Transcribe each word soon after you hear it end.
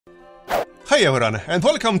Hey everyone, and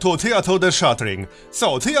welcome to Thea 2 The Shattering.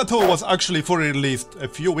 So, Thea 2 was actually fully released a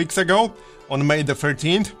few weeks ago, on May the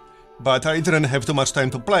 13th, but I didn't have too much time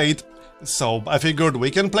to play it, so I figured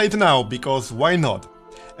we can play it now, because why not?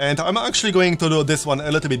 And I'm actually going to do this one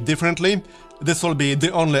a little bit differently. This will be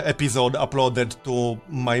the only episode uploaded to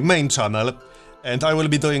my main channel, and I will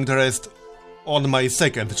be doing the rest on my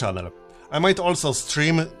second channel. I might also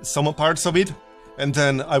stream some parts of it, and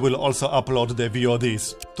then I will also upload the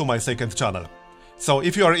VODs to my second channel. So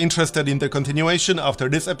if you are interested in the continuation after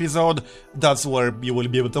this episode, that's where you will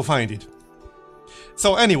be able to find it.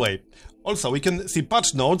 So anyway, also we can see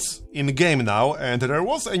patch notes in game now, and there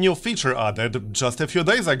was a new feature added just a few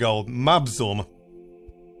days ago, map zoom.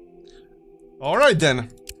 Alright then.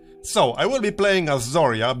 So I will be playing as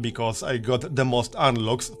Zoria because I got the most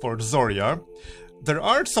unlocks for Zoria. There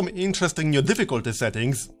are some interesting new difficulty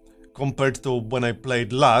settings compared to when I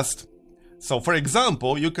played last. So for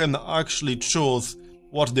example, you can actually choose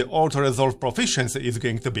what the auto-resolve proficiency is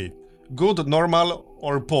going to be. Good, normal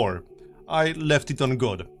or poor. I left it on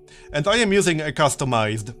good. And I am using a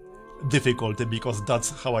customized difficulty because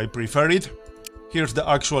that's how I prefer it. Here's the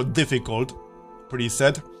actual difficult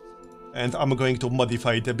preset, and I'm going to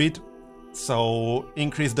modify it a bit. So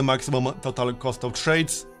increase the maximum total cost of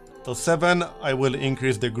traits to 7. I will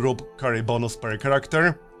increase the group carry bonus per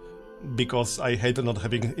character, because I hate not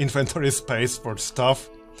having inventory space for stuff.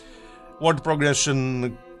 Word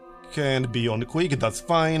progression can be on quick, that's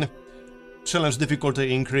fine. Challenge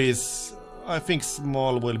difficulty increase, I think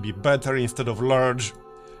small will be better instead of large.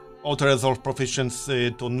 Auto-resolve proficiency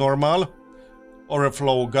to normal.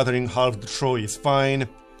 Overflow gathering halved true is fine.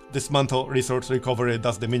 Dismantle resource recovery,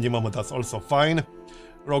 that's the minimum, that's also fine.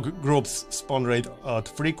 Rogue groups spawn rate at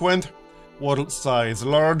frequent. World size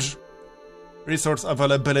large. Resource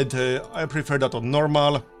availability, I prefer that on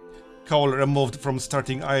normal. Coal removed from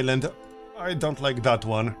starting island, I don't like that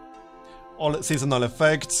one. All seasonal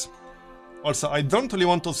effects. Also, I don't really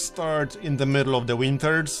want to start in the middle of the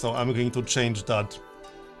winter, so I'm going to change that.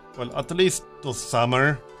 Well, at least to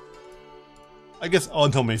summer. I guess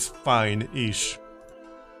autumn is fine-ish.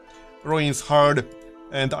 Ruins hard,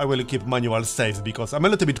 and I will keep manual saves because I'm a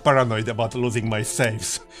little bit paranoid about losing my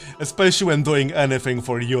saves, especially when doing anything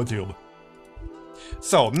for YouTube.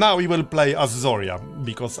 So, now we will play as Zoria,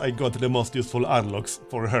 because I got the most useful unlocks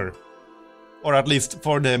for her. Or at least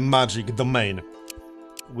for the magic domain,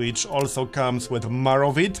 which also comes with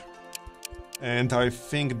Marbozir, and I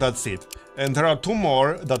think that's it. And there are 2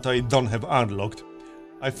 more that I don't have unlocked.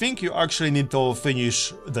 I think you actually need to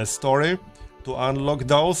finish the story to unlock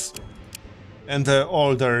those, and the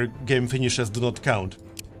older game finishes do not count.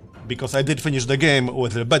 Because I did finish the game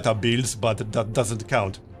with the beta builds, but that doesn't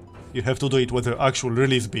count. You have to do it with the actual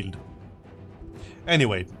release build.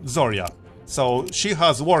 Anyway, Zoria. So, she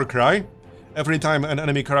has Warcry. Every time an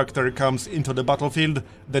enemy character comes into the battlefield,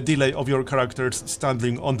 the delay of your characters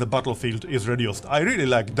standing on the battlefield is reduced. I really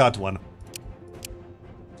like that one.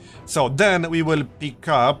 So, then we will pick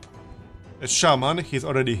up a shaman. He's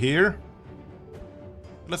already here.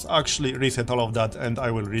 Let's actually reset all of that and I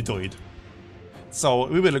will redo it. So,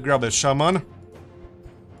 we will grab a shaman,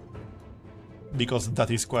 because that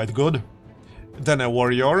is quite good. Then a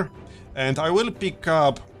warrior, and I will pick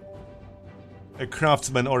up a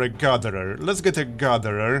craftsman or a gatherer. Let's get a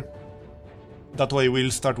gatherer. That way we'll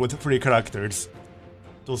start with 3 characters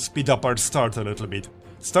to speed up our start a little bit.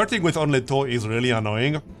 Starting with only 2 is really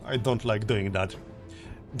annoying. I don't like doing that.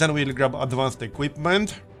 Then we'll grab advanced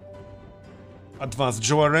equipment, advanced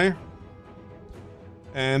jewelry,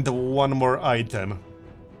 and 1 more item.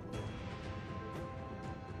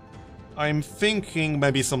 I'm thinking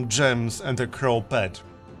maybe some gems and a crow pet.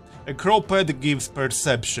 A crow pet gives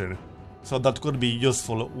perception, so that could be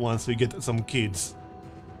useful once we get some kids.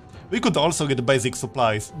 We could also get basic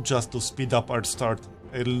supplies just to speed up our start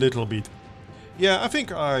a little bit. Yeah, I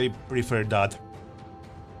think I prefer that.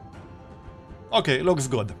 Okay, looks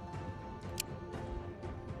good.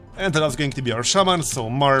 And that's going to be our shaman, so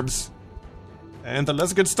Marbs. And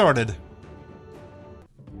let's get started.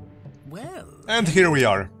 Well, and here we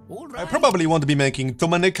are. Right. I probably won't be making too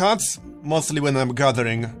many cuts, mostly when I'm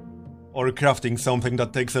gathering or crafting something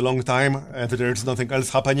that takes a long time and there's nothing else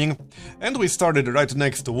happening. And we started right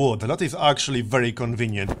next to wood. That is actually very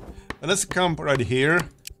convenient. Let's camp right here,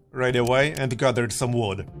 right away, and gather some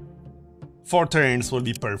wood. 4 turns will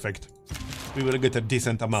be perfect. We will get a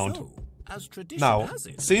decent amount. Now,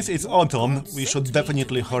 since it's autumn, we should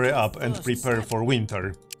definitely hurry up and prepare for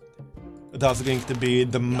winter. That's going to be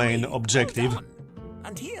the main objective.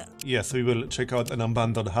 And here. Yes, we will check out an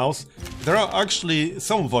abandoned house. There are actually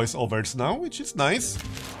some voiceovers now, which is nice.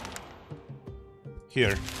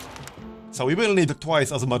 Here. So we will need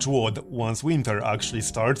twice as much wood once winter actually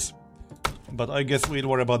starts. But I guess we'll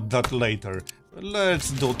worry about that later.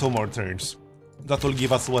 Let's do 2 more turns. That will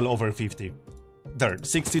give us well over 50. There,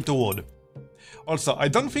 62 wood. Also, I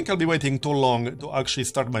don't think I'll be waiting too long to actually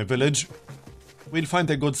start my village. We'll find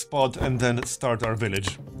a good spot and then start our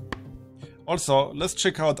village. Also, let's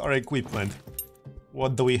check out our equipment.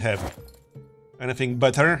 What do we have? Anything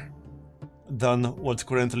better than what's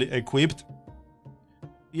currently equipped?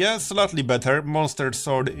 Yeah, slightly better. Monster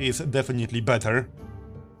Sword is definitely better.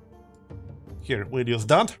 Here, we'll use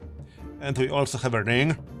that. And we also have a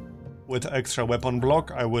ring with extra weapon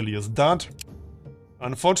block. I will use that.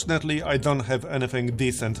 Unfortunately, I don't have anything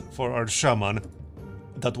decent for our shaman.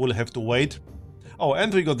 That will have to wait. Oh,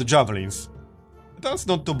 and we got the javelins. That's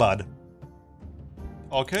not too bad.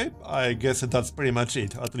 Okay, I guess that's pretty much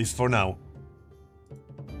it, at least for now.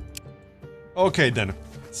 Okay then,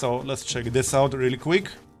 so let's check this out really quick.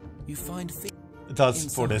 You find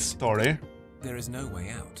that's for the story. There is no way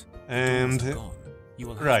out. And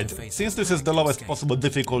right, since this is the lowest possible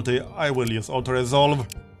difficulty, I will use auto-resolve.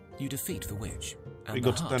 You defeat the witch. We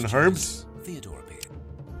got 10 herbs.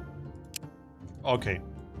 Okay.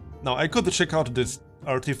 Now I could check out this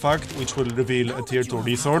artifact, which will reveal a tier 2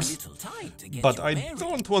 resource, but I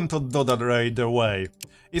don't want to do that right away.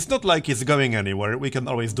 It's not like it's going anywhere, we can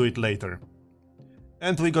always do it later.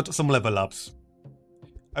 And we got some level ups.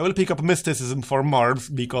 I will pick up Mysticism for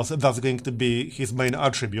Marbs, because that's going to be his main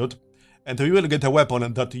attribute, and we will get a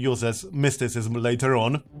weapon that uses Mysticism later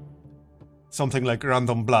on. Something like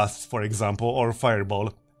Random Blasts, for example, or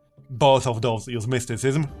Fireball. Both of those use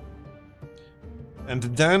Mysticism. And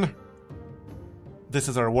then this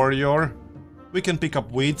is our warrior. We can pick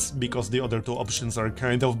up Weeds, because the other 2 options are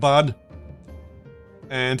kind of bad.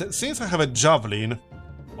 And since I have a javelin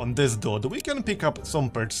on this dude, we can pick up some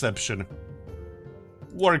perception.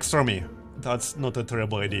 Works for me. That's not a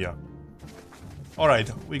terrible idea.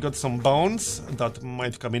 Alright, we got some bones. That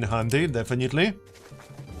might come in handy, definitely.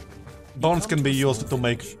 Bones can be used to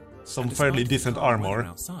make some fairly decent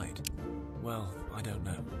armor. Well, I don't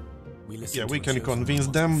know. Yeah, we can convince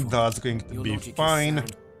them, that's going to be fine.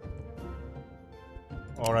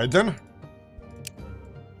 Alright then.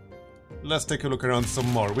 Let's take a look around some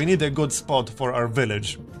more. We need a good spot for our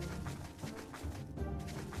village.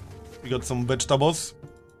 We got some vegetables.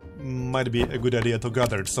 Might be a good idea to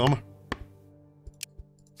gather some.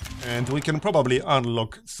 And we can probably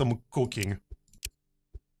unlock some cooking.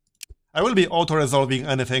 I will be auto-resolving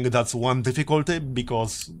anything that's 1 difficulty,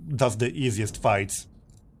 because that's the easiest fights.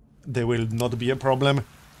 They will not be a problem.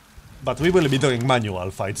 But we will be doing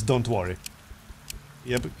manual fights, don't worry.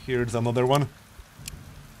 Yep, here's another one.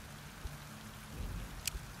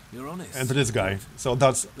 You're honest. And this guy. So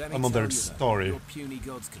that's another story. Your puny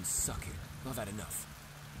gods can suck it. I've had enough.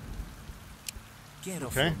 Get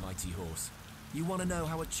off Okay. your mighty horse. You want to know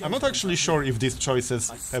how I'm not actually sure if these choices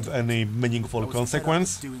have any meaningful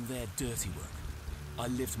consequence. Doing their dirty work. I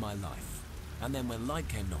lived my life, and then when light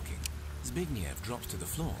came knocking, Zbigniew drops to the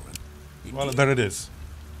floor and... Well, there it is.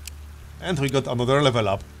 And we got another level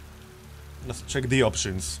up. Let's check the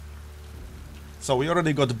options. So we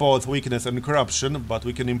already got both weakness and corruption, but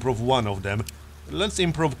we can improve one of them. Let's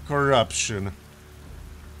improve corruption.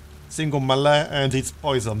 Single melee and its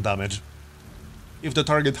poison damage. If the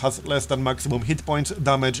target has less than maximum hit points,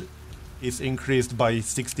 damage is increased by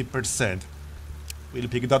 60%. We'll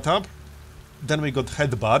pick that up. Then we got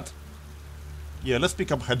Headbutt. Yeah, let's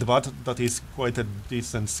pick up Headbutt. That is quite a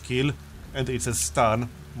decent skill. And it's a stun,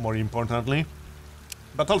 more importantly.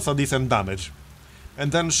 But also decent damage.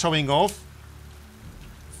 And then Showing Off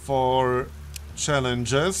for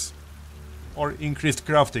challenges or increased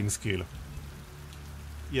crafting skill.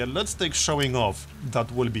 Yeah, let's take Showing Off. That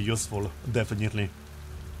will be useful, definitely.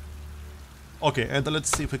 Okay, and let's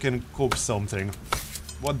see if we can cook something.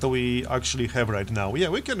 What do we actually have right now? Yeah,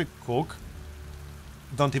 we can cook.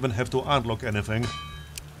 Don't even have to unlock anything.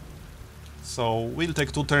 So we'll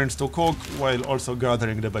take 2 turns to cook while also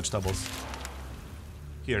gathering the vegetables.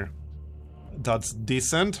 Here. That's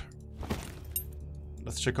decent.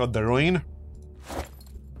 Let's check out the ruin.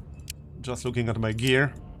 Just looking at my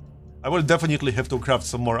gear. I will definitely have to craft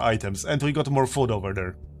some more items, and we got more food over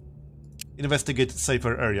there. Investigate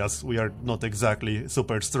safer areas, we are not exactly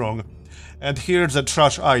super strong. And here's a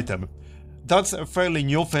trash item. That's a fairly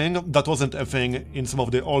new thing, that wasn't a thing in some of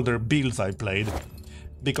the older builds I played.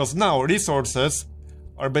 Because now resources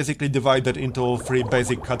are basically divided into 3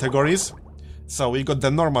 basic categories. So we got the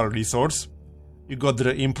normal resource, you got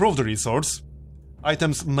the improved resource.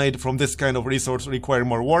 Items made from this kind of resource require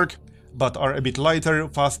more work, but are a bit lighter,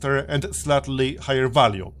 faster and slightly higher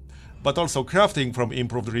value. but also crafting from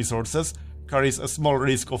improved resources carries a small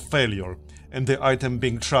risk of failure and the item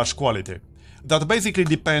being trash quality. That basically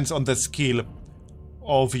depends on the skill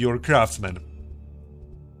of your craftsman.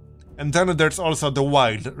 And then there's also the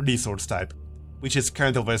wild resource type, which is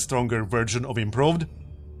kind of a stronger version of improved.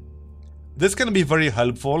 This can be very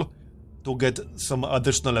helpful to get some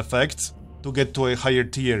additional effects, to get to a higher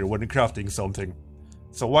tier when crafting something.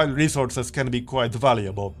 So wild resources can be quite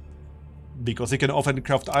valuable, because you can often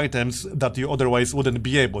craft items that you otherwise wouldn't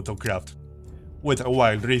be able to craft with a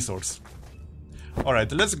wild resource.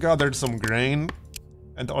 Alright, let's gather some grain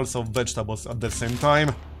and also vegetables at the same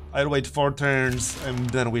time. I'll wait 4 turns and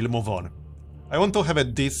then we'll move on. I want to have a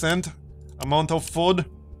decent amount of food,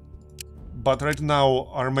 but right now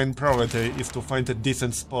our main priority is to find a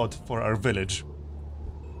decent spot for our village.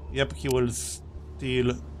 Yep, he will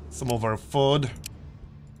steal some of our food.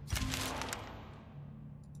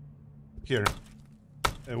 Here.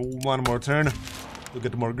 One more turn to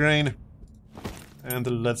get more grain.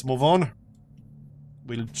 And let's move on.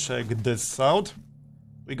 We'll check this out.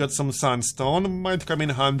 We got some sandstone, might come in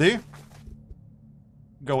handy.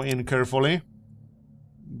 Go in carefully.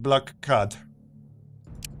 Black cat.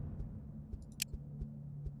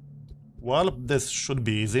 Well, this should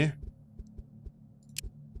be easy.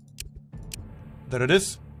 There it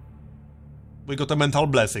is. We got a mental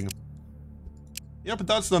blessing. Yep,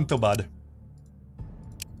 that's not too bad.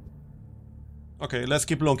 Okay, let's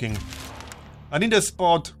keep looking. I need a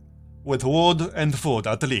spot with wood and food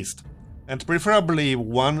at least. And preferably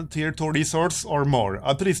 1 tier 2 resource or more,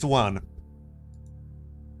 at least 1.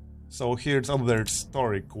 So here's another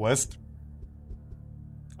story quest.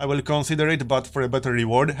 I will consider it, but for a better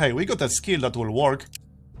reward. Hey, we got a skill that will work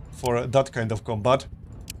for that kind of combat.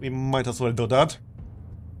 We might as well do that.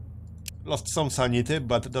 Lost some sanity,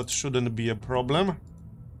 but that shouldn't be a problem.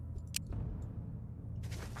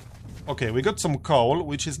 Okay, we got some coal,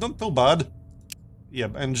 which is not too bad.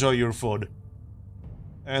 Yep, enjoy your food.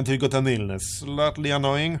 And we got an illness, slightly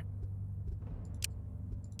annoying.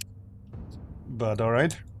 But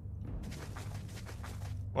alright.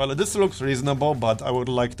 Well, this looks reasonable, but I would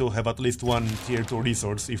like to have at least 1 tier 2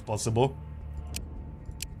 resource if possible.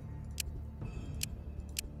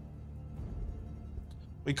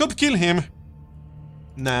 We could kill him.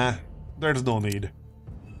 Nah, there's no need.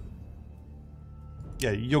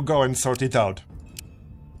 Yeah, you go and sort it out.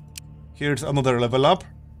 Here's another level up.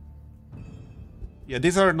 Yeah,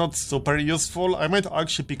 these are not super useful. I might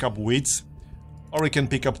actually pick up wits. Or we can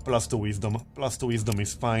pick up +2 wisdom. +2 wisdom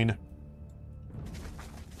is fine.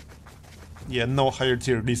 Yeah, no higher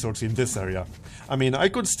tier resource in this area. I mean, I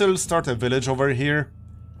could still start a village over here,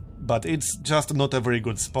 but it's just not a very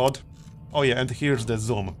good spot. Oh yeah, and here's the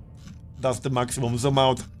zoom. That's the maximum zoom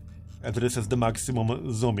out, and this is the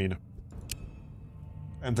maximum zoom in.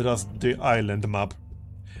 And that's the island map.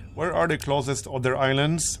 Where are the closest other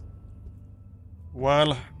islands?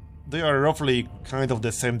 Well, they are roughly kind of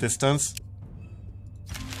the same distance.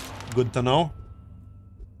 Good to know.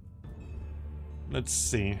 Let's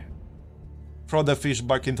see. Throw the fish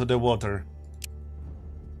back into the water.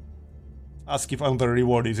 Ask if another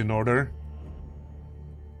reward is in order.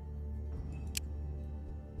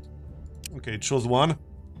 Okay, choose one.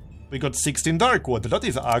 We got 16 dark wood. That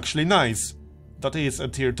is actually nice. That is a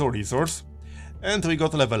tier 2 resource. And we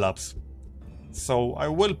got level ups. So I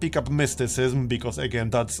will pick up mysticism because again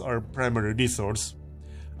that's our primary resource.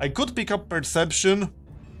 I could pick up perception.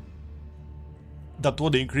 That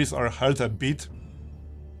would increase our health a bit.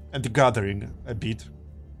 And gathering a bit.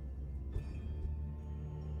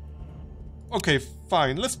 Okay,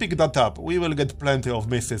 fine, let's pick that up. We will get plenty of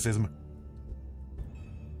mysticism.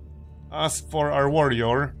 As for our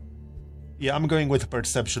warrior, yeah, I'm going with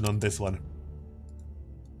perception on this one.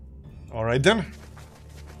 Alright then.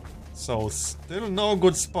 So, still no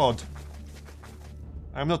good spot.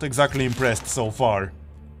 I'm not exactly impressed so far,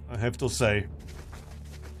 I have to say.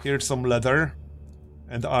 Here's some leather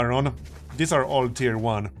and iron. These are all tier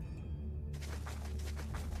 1.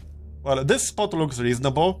 Well, this spot looks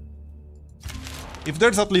reasonable. If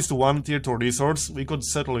there's at least 1 tier 2 resource, we could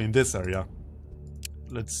settle in this area.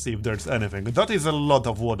 Let's see if there's anything. That is a lot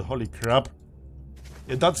of wood, holy crap.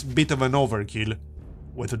 Yeah, that's a bit of an overkill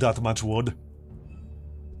with that much wood.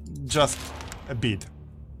 Just a bit.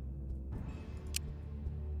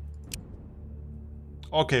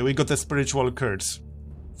 Okay, we got a spiritual curse.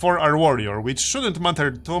 For our warrior, which shouldn't matter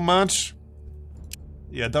too much.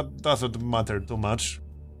 Yeah, that doesn't matter too much.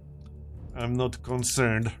 I'm not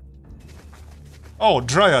concerned. Oh,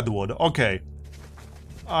 dryad wood, okay.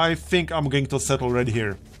 I think I'm going to settle right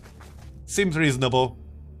here. Seems reasonable.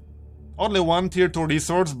 Only 1 tier 2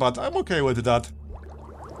 resource, but I'm okay with that.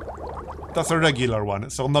 That's a regular one,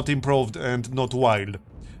 so not improved and not wild.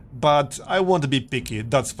 But I won't be picky,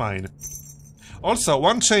 that's fine. Also,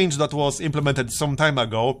 one change that was implemented some time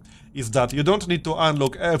ago is that you don't need to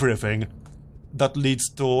unlock everything that leads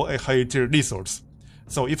to a higher tier resource.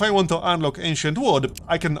 So if I want to unlock Ancient Wood,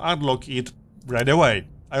 I can unlock it right away.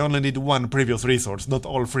 I only need one previous resource, not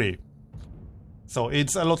all three. So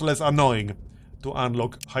it's a lot less annoying to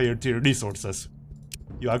unlock higher tier resources.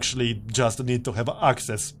 You actually just need to have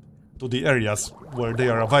access to the areas where they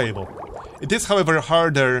are available. It is, however,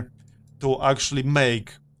 harder to actually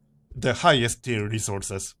make the highest tier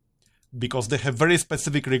resources, because they have very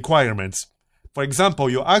specific requirements. For example,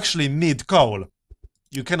 you actually need coal.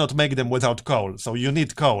 You cannot make them without coal, so you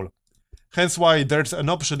need coal. Hence why there's an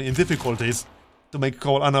option in difficulties to make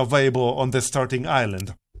coal unavailable on the starting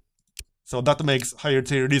island. So that makes higher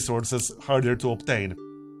tier resources harder to obtain.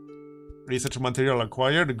 Research material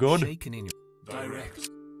acquired, good.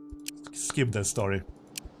 Skip the story.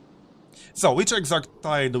 So, which exact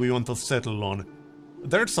tile do we want to settle on?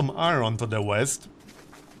 There's some iron to the west.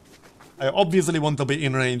 I obviously want to be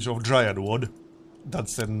in range of Dryad Wood.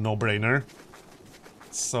 That's a no-brainer.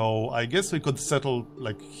 So, I guess we could settle,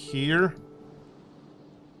 like, here.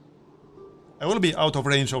 I will be out of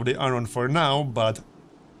range of the iron for now, but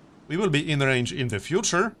we will be in range in the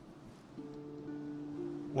future.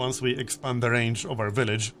 Once we expand the range of our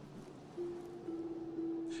village.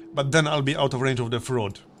 But then I'll be out of range of the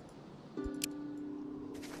fruit.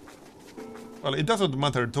 Well, it doesn't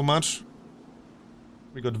matter too much.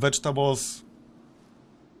 We got vegetables.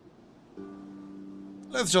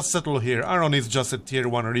 Let's just settle here. Iron is just a tier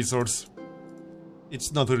 1 resource.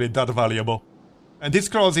 It's not really that valuable. And it's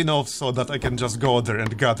close enough so that I can just go there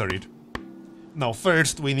and gather it. Now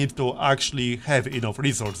first we need to actually have enough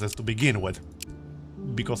resources to begin with.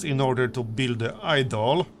 Because in order to build the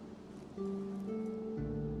idol...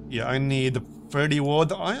 Yeah, I need 30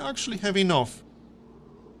 wood. I actually have enough.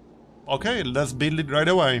 Okay, let's build it right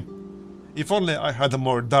away. If only I had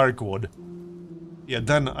more dark wood. Yeah,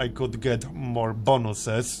 then I could get more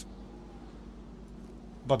bonuses.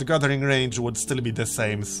 But gathering range would still be the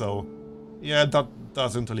same, so... Yeah, that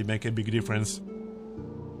doesn't really make a big difference.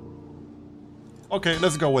 Okay,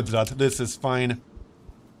 let's go with that. This is fine.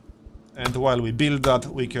 And while we build that,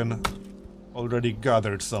 we can already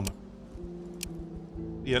gather some.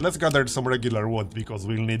 Yeah, let's gather some regular wood, because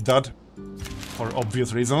we'll need that. For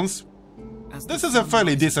obvious reasons. This is a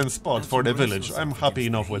fairly decent spot for the village. I'm happy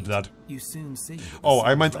enough with that. Oh,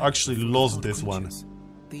 I might actually lose this one.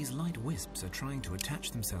 These light wisps are trying to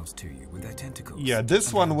attach themselves to you with their tentacles. Yeah,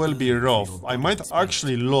 this one will be rough. I might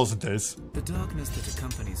actually lose this. The darkness that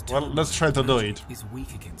accompanies well, let's try to do it. Is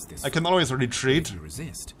weak against this. I can always retreat. If you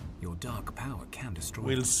resist, your dark power can destroy.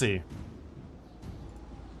 We'll see.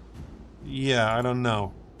 Yeah, I don't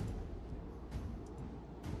know.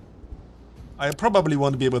 I probably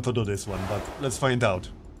won't be able to do this one, but let's find out.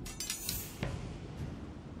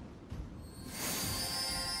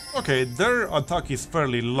 Okay, their attack is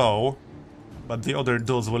fairly low, but the other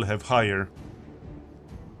dudes will have higher.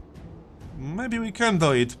 Maybe we can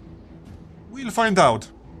do it. We'll find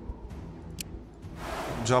out.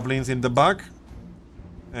 Javelins in the back.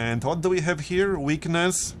 And what do we have here?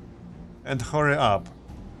 Weakness and hurry up.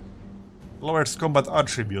 Lowers combat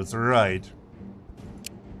attributes, right.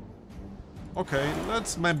 Okay,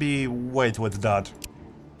 let's maybe wait with that.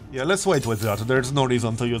 Yeah, let's wait with that. There's no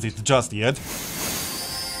reason to use it just yet.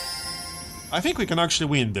 I think we can actually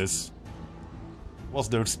win this. What's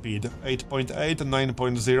their speed? 8.8,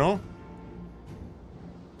 9.0,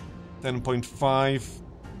 10.5.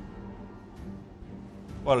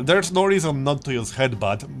 Well, there's no reason not to use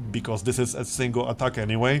Headbutt, because this is a single attack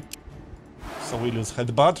anyway. So we'll use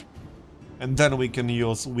Headbutt, and then we can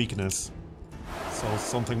use Weakness. So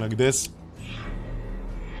something like this.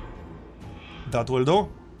 That will do.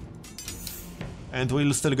 And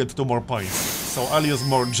we'll still get 2 more points. So I'll use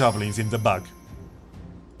more javelins in the back.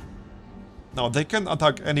 Now they can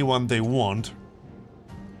attack anyone they want,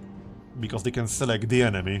 because they can select the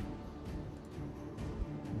enemy.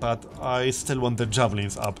 But I still want the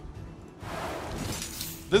javelins up.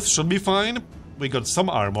 This should be fine. We got some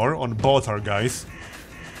armor on both our guys.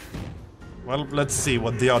 Well, let's see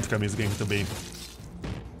what the outcome is going to be.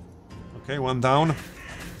 Okay, one down.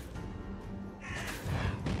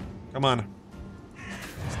 Come on.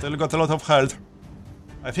 Still got a lot of health.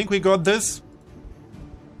 I think we got this.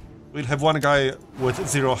 We'll have one guy with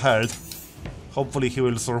 0 health. Hopefully he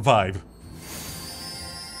will survive.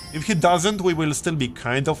 If he doesn't, we will still be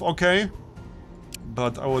kind of okay.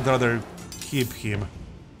 But I would rather keep him.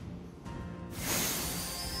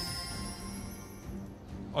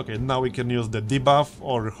 Okay, now we can use the debuff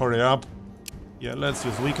or hurry up. Yeah, let's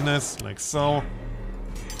use weakness, like so.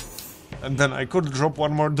 And then I could drop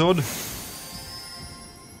one more dude.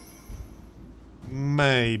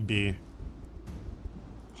 Maybe.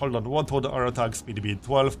 Hold on, what would our attack speed be?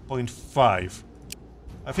 12.5.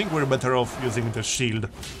 I think we're better off using the shield.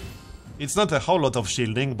 It's not a whole lot of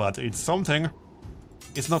shielding, but it's something.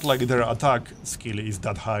 It's not like their attack skill is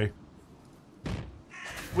that high.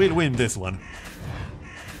 We'll win this one.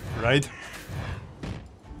 Right?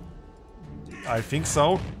 I think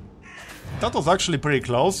so. That was actually pretty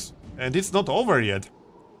close. And it's not over yet.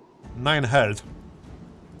 9 health.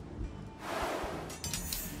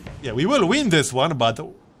 Yeah, we will win this one, but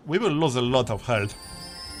we will lose a lot of health.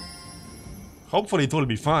 Hopefully it will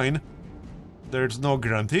be fine. There's no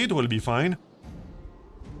guarantee it will be fine.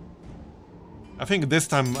 I think this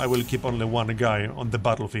time I will keep only one guy on the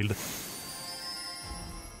battlefield.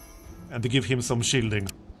 And give him some shielding.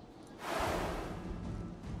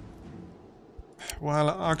 Well,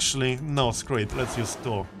 actually, no, screw it, let's use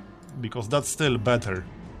 2. Because that's still better.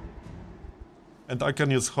 And I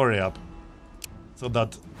can use hurry up. So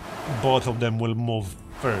that both of them will move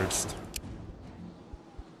first.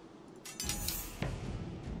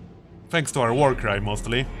 Thanks to our war cry,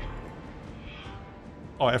 mostly.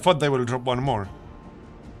 Oh, I thought they will drop one more.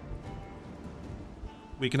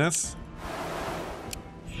 Weakness.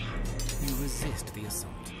 You resist the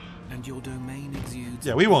assault, and your domain exudes.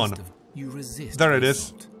 Yeah, we won. You resist there it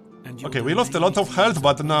is. Okay, we lost a lot of health,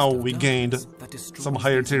 but now we gained some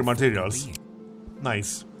higher tier materials.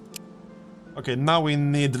 Nice. Okay, now we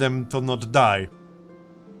need them to not die.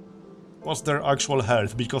 What's their actual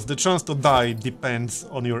health? Because the chance to die depends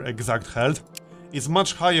on your exact health. It's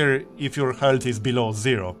much higher if your health is below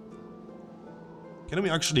 0. Can we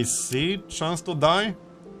actually see chance to die?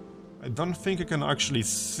 I don't think I can actually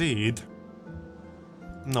see it.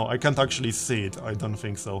 No, I can't actually see it. I don't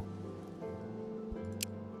think so.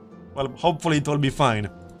 Well, hopefully it will be fine.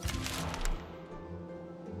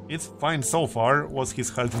 It's fine so far. What's his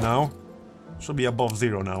health now? Should be above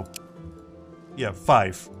 0 now. Yeah,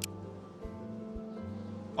 5.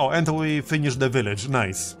 Oh, and we finished the village.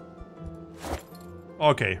 Nice.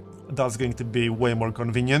 Okay, that's going to be way more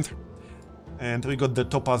convenient. And we got the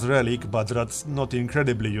topaz relic, but that's not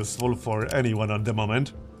incredibly useful for anyone at the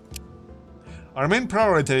moment. Our main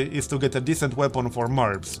priority is to get a decent weapon for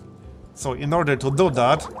Marbs. So in order to do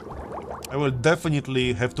that, I will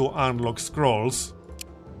definitely have to unlock scrolls.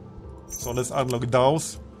 So let's unlock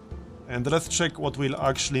those. And let's check what we'll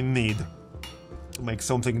actually need to make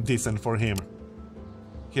something decent for him.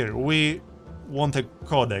 Here, we want a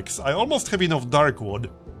codex. I almost have enough dark wood.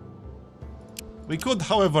 We could,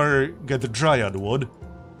 however, get dryad wood.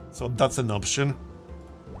 So that's an option.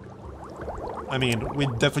 I mean, we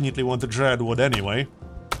definitely want the dryad wood anyway.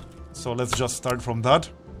 So let's just start from that.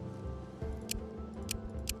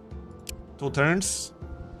 2 turns.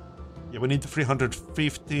 Yeah, we need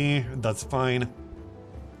 350, that's fine.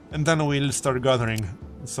 And then we'll start gathering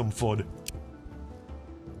some food.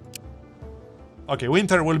 Okay,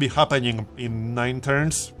 winter will be happening in 9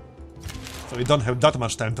 turns. So we don't have that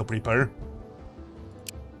much time to prepare.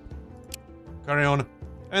 Carry on.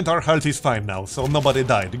 And our health is fine now, so nobody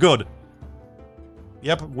died. Good.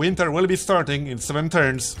 Yep, winter will be starting in 7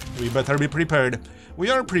 turns. We better be prepared. We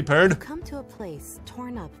are prepared. You come to a place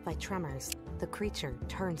torn up by tremors. The creature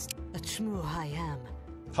turns. I am.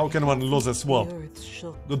 How can one lose a swamp?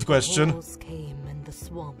 Good question.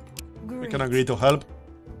 We can agree to help.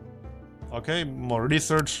 Okay, more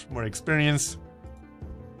research, more experience.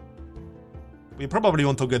 We probably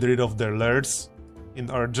want to get rid of their lairs in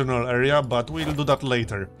our general area, but we'll do that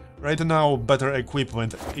later. Right now, better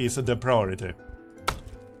equipment is the priority.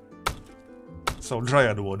 So,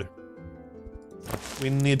 dryad wood. We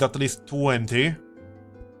need at least 20.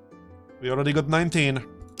 We already got 19.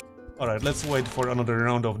 Alright, let's wait for another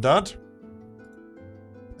round of that.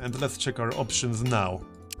 And let's check our options now.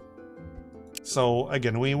 So,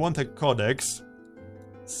 again, we want a codex.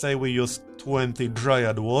 Say we use 20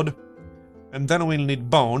 dryad wood. And then we'll need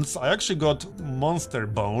bones. I actually got monster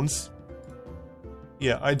bones.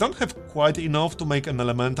 Yeah, I don't have quite enough to make an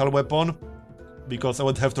elemental weapon, because I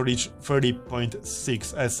would have to reach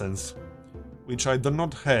 30.6 essence, which I do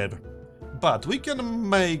not have. But we can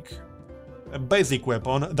make a basic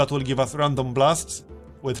weapon that will give us random blasts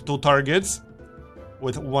with 2 targets,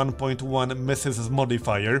 with 1.1 misses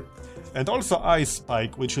modifier, and also Ice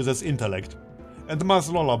Spike, which uses intellect, and Mass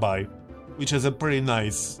Lullaby, which is a pretty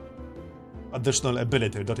nice additional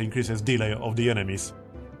ability that increases delay of the enemies,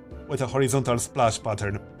 with a horizontal splash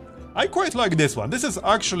pattern. I quite like this one. This is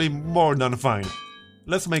actually more than fine.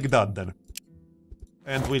 Let's make that then.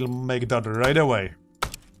 And we'll make that right away.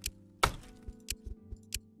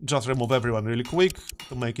 Just remove everyone really quick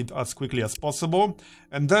to make it as quickly as possible.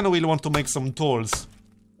 And then we'll want to make some tools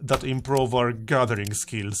that improve our gathering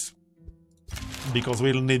skills. Because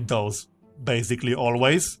we'll need those, basically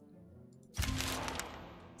always.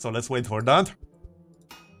 So let's wait for that.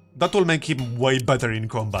 That will make him way better in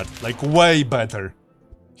combat, like way better.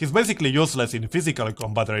 He's basically useless in physical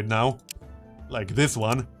combat right now, like this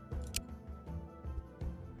one.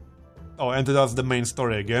 Oh, and that's the main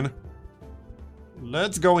story again.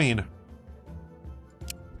 Let's go in.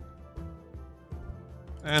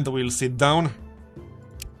 And we'll sit down.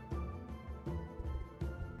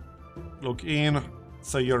 Look in.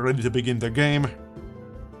 Say you're ready to begin the game.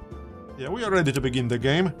 Yeah, we are ready to begin the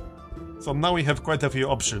game. So now we have quite a few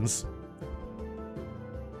options.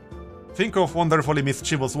 Think of wonderfully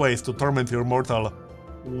mischievous ways to torment your mortal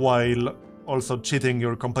while also cheating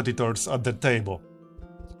your competitors at the table.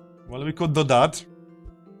 Well, we could do that.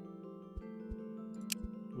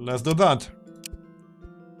 Let's do that.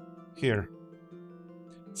 Here.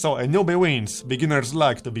 So, a newbie wins. Beginner's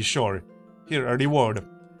luck, to be sure. Here, a reward.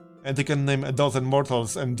 And you can name a dozen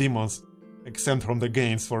mortals and demons exempt from the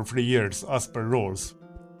games for 3 years, as per rules.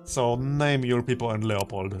 So, name your people and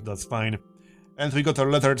Leopold, that's fine. And we got a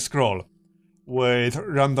lettered scroll. With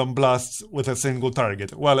random blasts with a single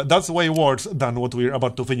target. Well, that's way worse than what we're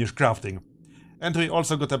about to finish crafting. And we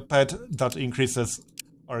also got a pet that increases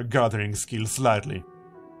our gathering skill slightly.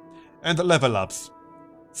 And level ups.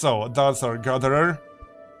 So, that's our gatherer.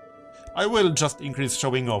 I will just increase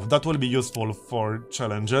showing off, that will be useful for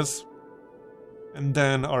challenges. And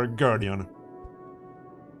then our guardian.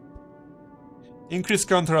 Increase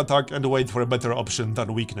counterattack and wait for a better option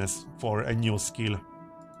than weakness for a new skill.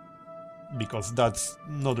 Because that's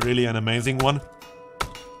not really an amazing one.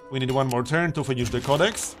 We need one more turn to finish the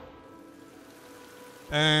codex.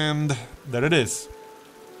 And there it is.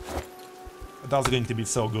 That's going to be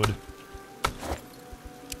so good.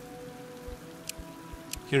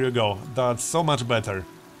 Here you go, that's so much better.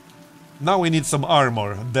 Now we need some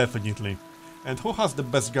armor, definitely. And who has the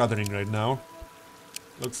best gathering right now?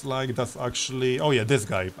 Looks like that's actually... oh yeah, this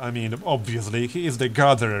guy. I mean, obviously, he is the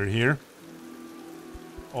gatherer here.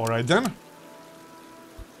 Alright then.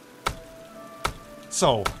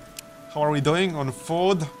 So, how are we doing on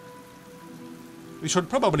food? We should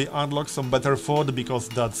probably unlock some better food, because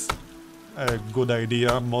that's a good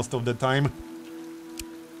idea most of the time.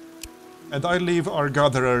 And I leave our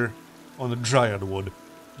gatherer on dryad wood,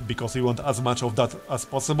 because we want as much of that as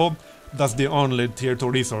possible. That's the only tier 2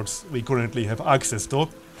 resource we currently have access to,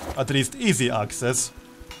 at least easy access.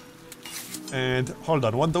 And hold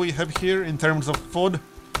on, what do we have here in terms of food?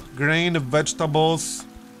 Grain, vegetables,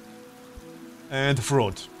 and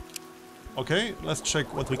fruit. Okay, let's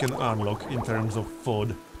check what we can unlock in terms of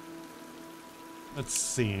food. Let's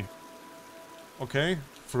see. Okay,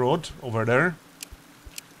 fruit over there.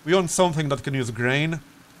 We want something that can use grain,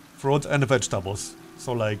 fruit and vegetables.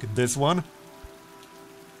 So like this one.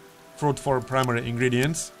 Fruit for primary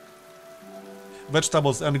ingredients.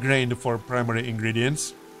 Vegetables and grain for primary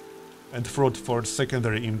ingredients. And fruit for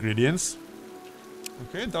secondary ingredients.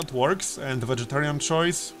 Okay, that works. And vegetarian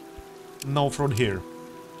choice. No fruit here.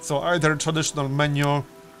 So either traditional menu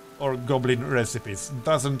or goblin recipes.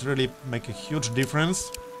 Doesn't really make a huge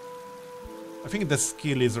difference. I think the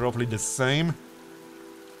skill is roughly the same.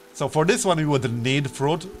 So for this one we would need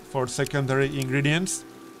fruit for secondary ingredients.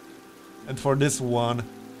 And for this one...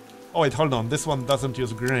 oh wait, hold on, this one doesn't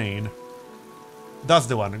use grain. That's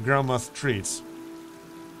the one, Grandma's Treats.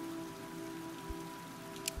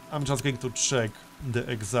 I'm just going to check the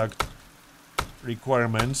exact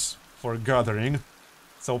requirements for gathering.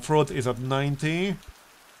 So fruit is at 90,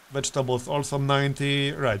 vegetables also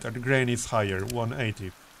 90, right, and grain is higher,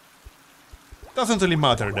 180. Doesn't really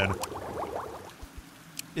matter then.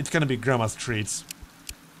 It can be Grandma's Treats.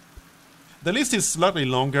 The list is slightly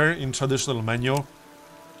longer in traditional menu.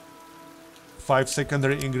 5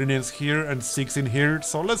 secondary ingredients here and 6 in here,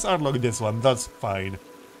 so let's unlock this one, that's fine.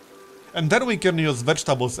 And then we can use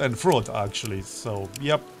vegetables and fruit actually, so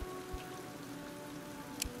yep.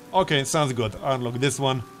 Okay, sounds good, unlock this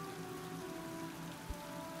one.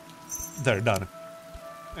 There, done.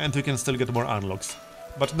 And we can still get more unlocks.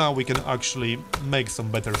 But now we can actually make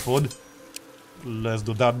some better food. Let's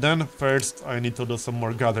do that then. First, I need to do some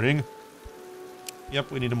more gathering.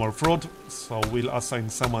 Yep, we need more fruit, so we'll assign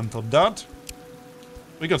someone to that.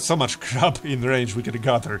 We got so much crap in range we can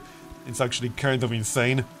gather. It's actually kind of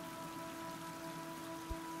insane.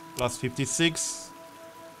 Plus 56.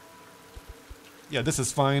 Yeah, this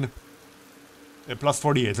is fine. Plus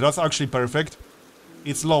 48, that's actually perfect.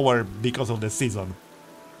 It's lower because of the season.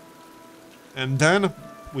 And then,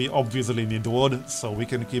 We obviously need wood, so we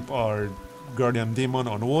can keep our Guardian Demon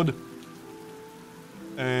on wood.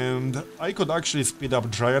 And I could actually speed up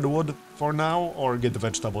Dryad wood for now, or get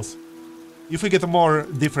vegetables. If we get more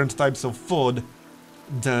different types of food,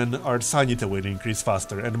 then our sanity will increase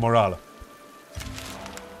faster, and morale.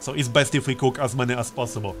 So it's best if we cook as many as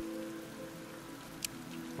possible.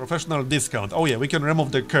 Professional discount. Oh yeah, we can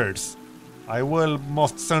remove the curse. I will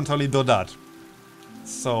most certainly do that.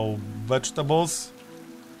 So, vegetables.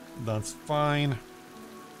 That's fine.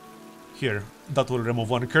 Here, that will remove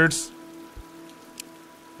one curse.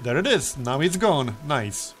 There it is, now it's gone,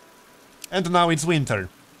 nice. And now it's winter.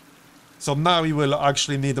 So now we will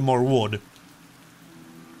actually need more wood.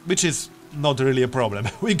 Which is not really a problem,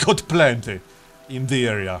 we got plenty in the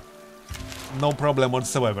area. No problem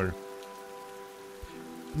whatsoever.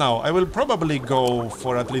 Now, I will probably go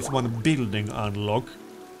for at least one building unlock.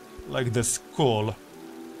 Like the school.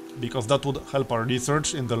 Because that would help our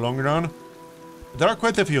research in the long run. There are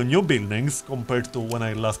quite a few new buildings compared to when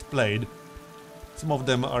I last played. Some of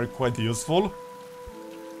them are quite useful.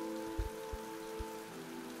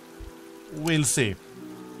 We'll see.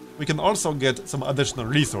 We can also get some additional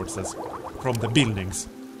resources from the buildings.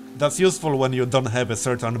 That's useful when you don't have a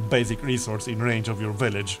certain basic resource in range of your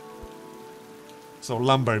village. So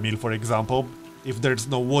lumber mill, for example, if there's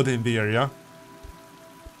no wood in the area.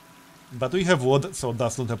 But we have wood, so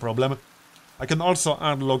that's not a problem. I can also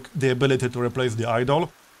unlock the ability to replace the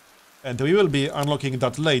idol. And we will be unlocking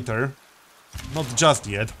that later. Not just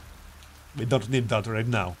yet. We don't need that right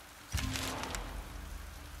now.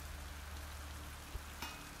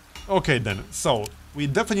 Okay then, so we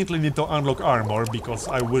definitely need to unlock armor, because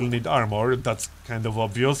I will need armor, that's kind of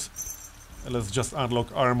obvious. Let's just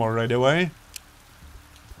unlock armor right away.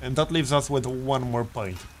 And that leaves us with one more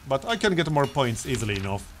point. But I can get more points easily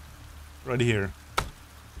enough. Right here.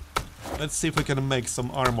 Let's see if we can make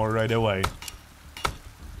some armor right away.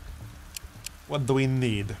 What do we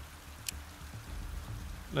need?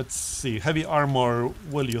 Let's see, heavy armor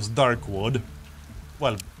will use dark wood.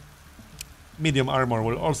 Well, medium armor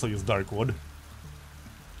will also use dark wood.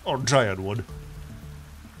 Or dryad wood.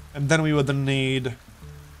 And then we would need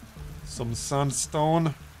some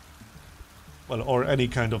sandstone. Well, or any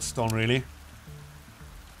kind of stone really.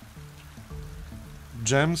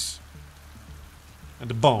 Gems.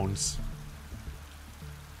 And bones.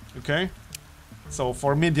 Okay. So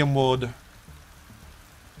for medium wood,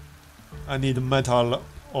 I need metal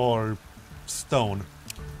or stone.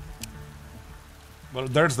 Well,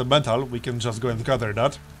 there's the metal, we can just go and gather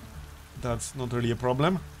that. That's not really a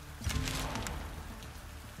problem.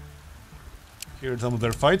 Here's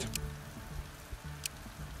another fight.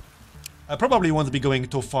 I probably won't be going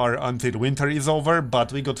too far until winter is over,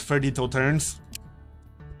 but we got 32 turns.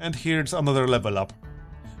 And here's another level up.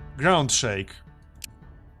 Ground shake.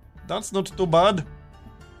 That's not too bad.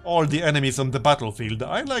 All the enemies on the battlefield,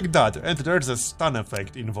 I like that, and there's a stun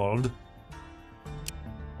effect involved.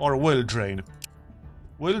 Or will drain.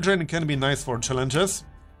 Will drain can be nice for challenges,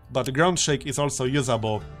 but ground shake is also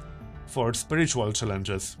usable for spiritual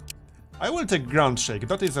challenges. I will take ground shake,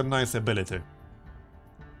 that is a nice ability.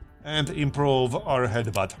 And improve our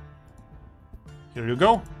headbutt. Here you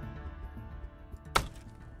go.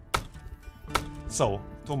 So,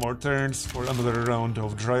 2 more turns for another round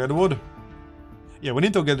of dryad wood. Yeah, we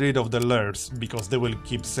need to get rid of the lurks, because they will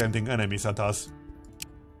keep sending enemies at us.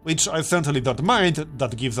 Which I certainly don't mind,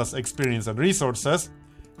 that gives us experience and resources,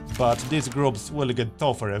 but these groups will get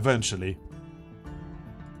tougher eventually.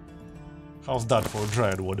 How's that for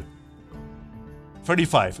dryad wood?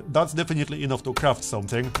 35, that's definitely enough to craft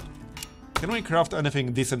something. Can we craft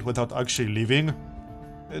anything decent without actually leaving?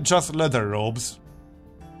 Just leather robes.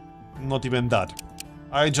 Not even that.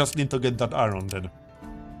 I just need to get that iron then.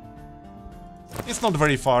 It's not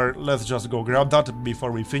very far, let's just go grab that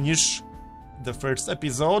before we finish the first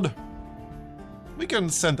episode. We can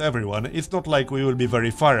send everyone, it's not like we will be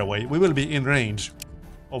very far away, we will be in range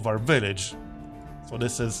of our village. So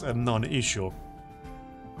this is a non-issue.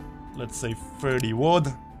 Let's say 30 wood.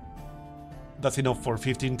 That's enough for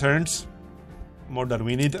 15 turns. More than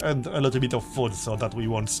we need, and a little bit of food so that we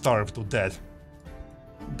won't starve to death.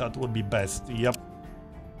 That would be best, yep.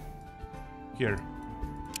 Here.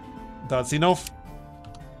 That's enough.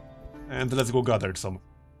 And let's go gather some.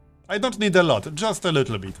 I don't need a lot, just a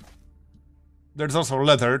little bit. There's also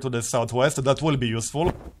leather to the southwest, that will be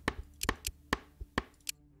useful.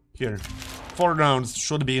 Here. 4 rounds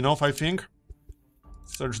should be enough, I think.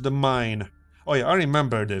 Search the mine. Oh yeah, I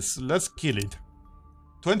remember this. Let's kill it.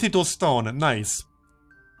 22 stone, nice.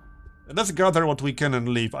 Let's gather what we can and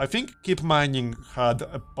leave. I think keep mining had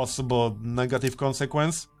a possible negative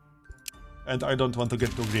consequence. and I don't want to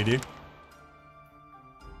get too greedy.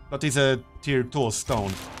 That is a tier 2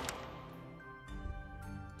 stone.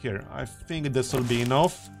 Here, I think this will be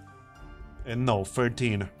enough. And no,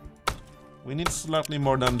 13. We need slightly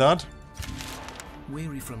more than that.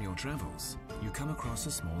 Weary from your travels, you come across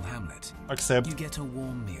a small hamlet. Accept. You get a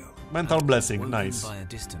warm meal. Mental blessing, nice. By a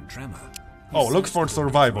distant tremor, Oh, look for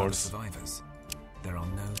survivors. There are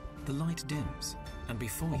no... The light dims, and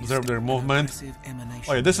before you Observe their step, movement. an aggressive emanation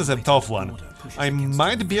Oh yeah, this is a of tough light one. and order pushes I against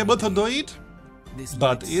might you be from able to within. do it, This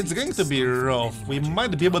but light it's seeks going to be stifle rough. any We magical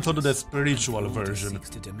might be able to do the darkness, spiritual and order version. seeks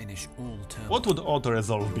to diminish all What turmoil. would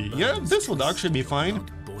auto-resolve be? Yeah, Burns, this would twists, actually be fine.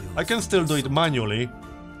 blood boils I can still do it and manually,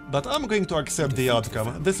 but I'm going to accept the defeat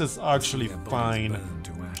outcome. them. This is actually Their bodies fine. burn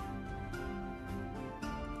to ash.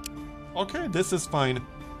 Okay, this is fine.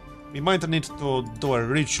 We might need to do a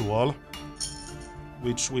ritual,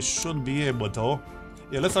 which we should be able to.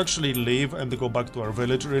 Yeah, let's actually leave and go back to our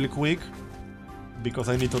village really quick, because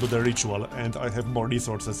I need to do the ritual and I have more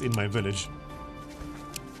resources in my village.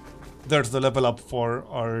 There's the level up for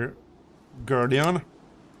our Guardian.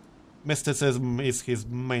 Mysticism is his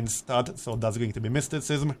main stat, so that's going to be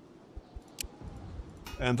Mysticism.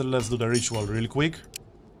 And let's do the ritual real quick.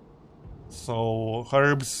 So,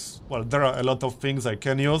 herbs, well, there are a lot of things I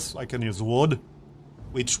can use. I can use wood,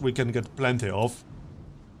 which we can get plenty of.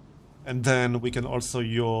 And then we can also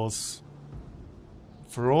use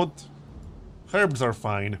fruit. Herbs are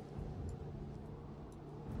fine.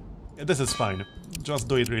 Yeah, this is fine. Just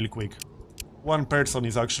do it really quick. One person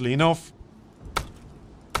is actually enough.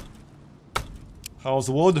 How's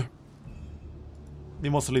wood? We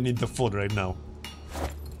mostly need the food right now.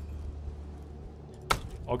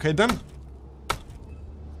 Okay then.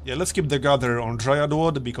 Yeah, let's keep the gatherer on dryad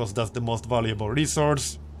wood, because that's the most valuable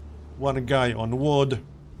resource. One guy on wood.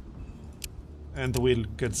 And we'll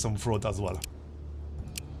get some fruit as well.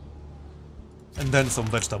 And then some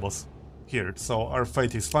vegetables. Here, so our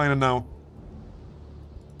fate is fine now.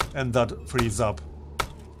 And that frees up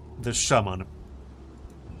the shaman.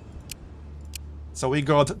 So we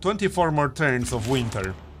got 24 more turns of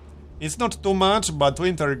winter. It's not too much, but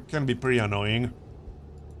winter can be pretty annoying.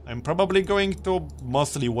 I'm probably going to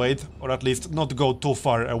mostly wait, or at least not go too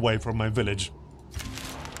far away from my village.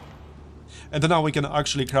 And now we can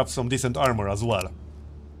actually craft some decent armor as well.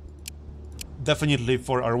 Definitely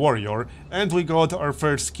for our warrior. And we got our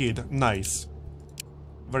first kid. Nice.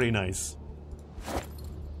 Very nice.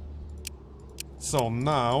 So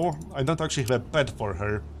now, I don't actually have a pet for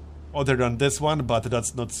her, other than this one, but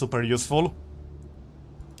that's not super useful.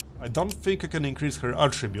 I don't think I can increase her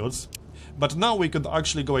attributes, but now we could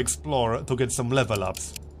actually go explore to get some level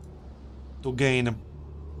ups, to gain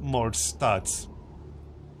more stats.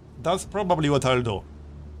 That's probably what I'll do.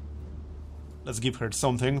 Let's give her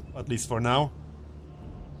something, at least for now.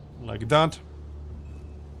 Like that.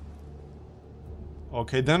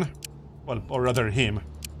 Okay then. Well, or rather him.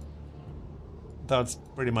 That's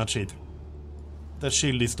pretty much it. The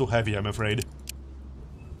shield is too heavy, I'm afraid.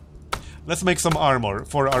 Let's make some armor,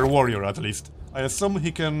 for our warrior at least. I assume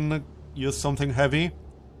he can use something heavy.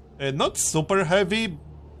 Not super heavy.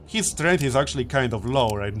 His strength is actually kind of low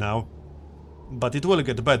right now. But it will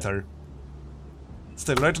get better.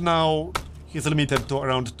 Still, right now, he's limited to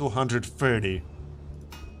around 230.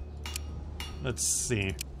 Let's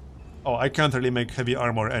see. Oh, I can't really make heavy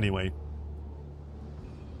armor anyway.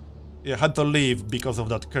 Yeah, had to leave because of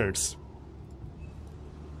that curse.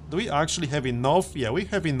 Do we actually have enough? Yeah, we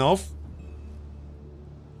have enough.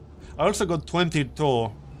 I also got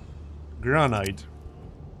 22 granite.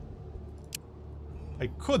 I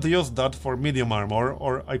could use that for medium armor,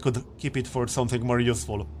 or I could keep it for something more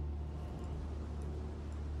useful.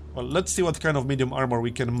 Well, let's see what kind of medium armor we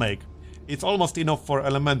can make. It's almost enough for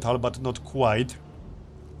elemental, but not quite.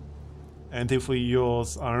 And if we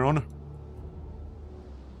use iron...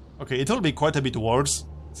 Okay, it will be quite a bit worse.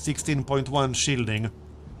 16.1 shielding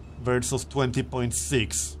versus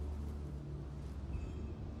 20.6.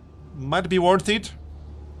 Might be worth it.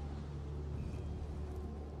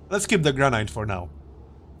 Let's keep the granite for now.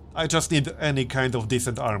 I just need any kind of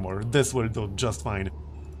decent armor. This will do just fine.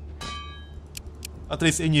 At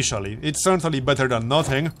least initially. It's certainly better than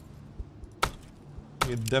nothing.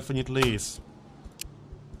 It definitely is.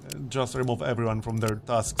 Just remove everyone from their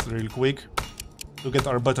tasks real quick to get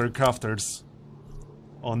our better crafters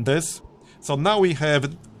on this. So now we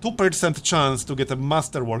have 2% chance to get a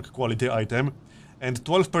masterwork quality item and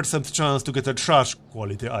 12% chance to get a trash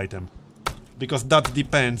quality item. Because that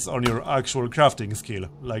depends on your actual crafting skill,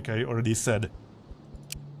 like I already said.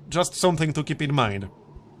 Just something to keep in mind.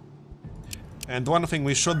 And one thing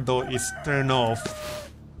we should do is turn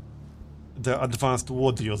off the advanced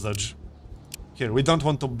wood usage. Here, we don't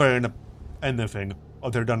want to burn anything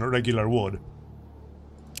other than regular wood.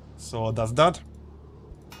 So that's that.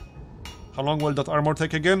 How long will that armor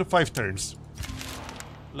take again? 5 turns.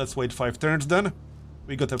 Let's wait 5 turns then.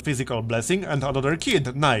 We got a physical blessing and another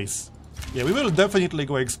kid. Nice. Yeah, we will definitely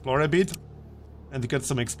go explore a bit and get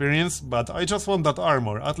some experience, but I just want that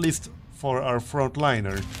armor, at least for our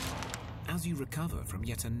frontliner. As you recover from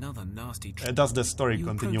yet another nasty That's the story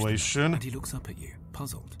continuation. And he looks up at you,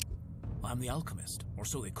 puzzled. I'm the alchemist, or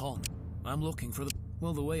so they call me. I'm looking for the...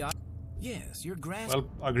 Well, the way I... Yes, you're grasping...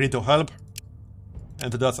 Well, agree to help.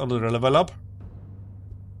 And that's another level up.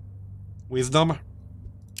 Wisdom.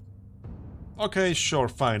 Okay, sure,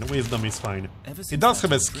 fine. Wisdom is fine. He does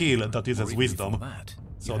have a skill that uses wisdom,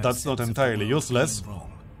 so that's not entirely useless.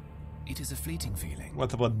 It is a fleeting feeling.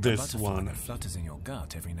 What about this one? That flutters in your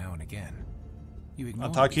gut every now and again. You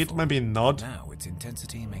Attack it, maybe not. Now its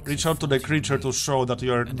intensity makes Reach out to the creature to show that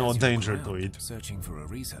you are no danger to it. Searching for a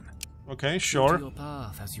reason. Okay, sure.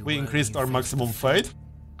 We increased our maximum fate.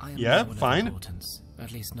 Yeah, fine.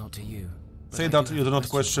 At least not to you. Say that you do not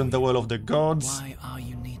question the will of the gods. Why are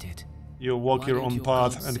you needed? You walk your own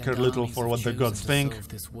path and care little for what the gods think.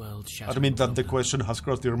 Admit that the question has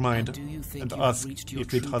crossed your mind and ask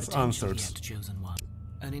if it has answers.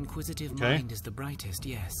 An inquisitive Okay. mind is the brightest,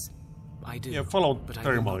 yes. I do. Yeah, follow but I will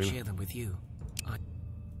not turmoil. share them with you.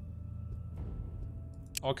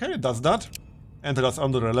 Okay, that's that. And that's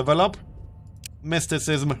under a level up.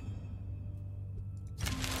 Mysticism.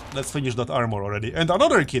 Let's finish that armor already. And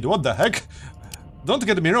another kid, what the heck? Don't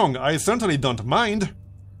get me wrong, I certainly don't mind.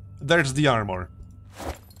 There's the armor.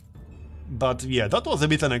 But yeah, that was a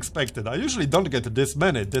bit unexpected. I usually don't get this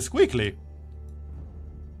many this quickly.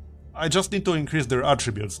 I just need to increase their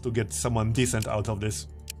attributes to get someone decent out of this.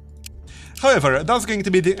 However, that's going to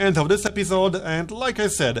be the end of this episode, and like I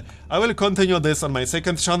said, I will continue this on my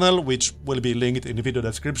second channel, which will be linked in the video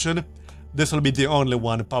description. This will be the only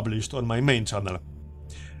one published on my main channel.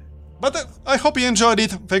 But I hope you enjoyed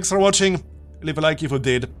it. Thanks for watching. Leave a like if you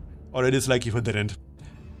did, or a dislike if you didn't.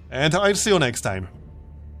 And I'll see you next time.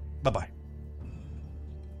 Bye bye.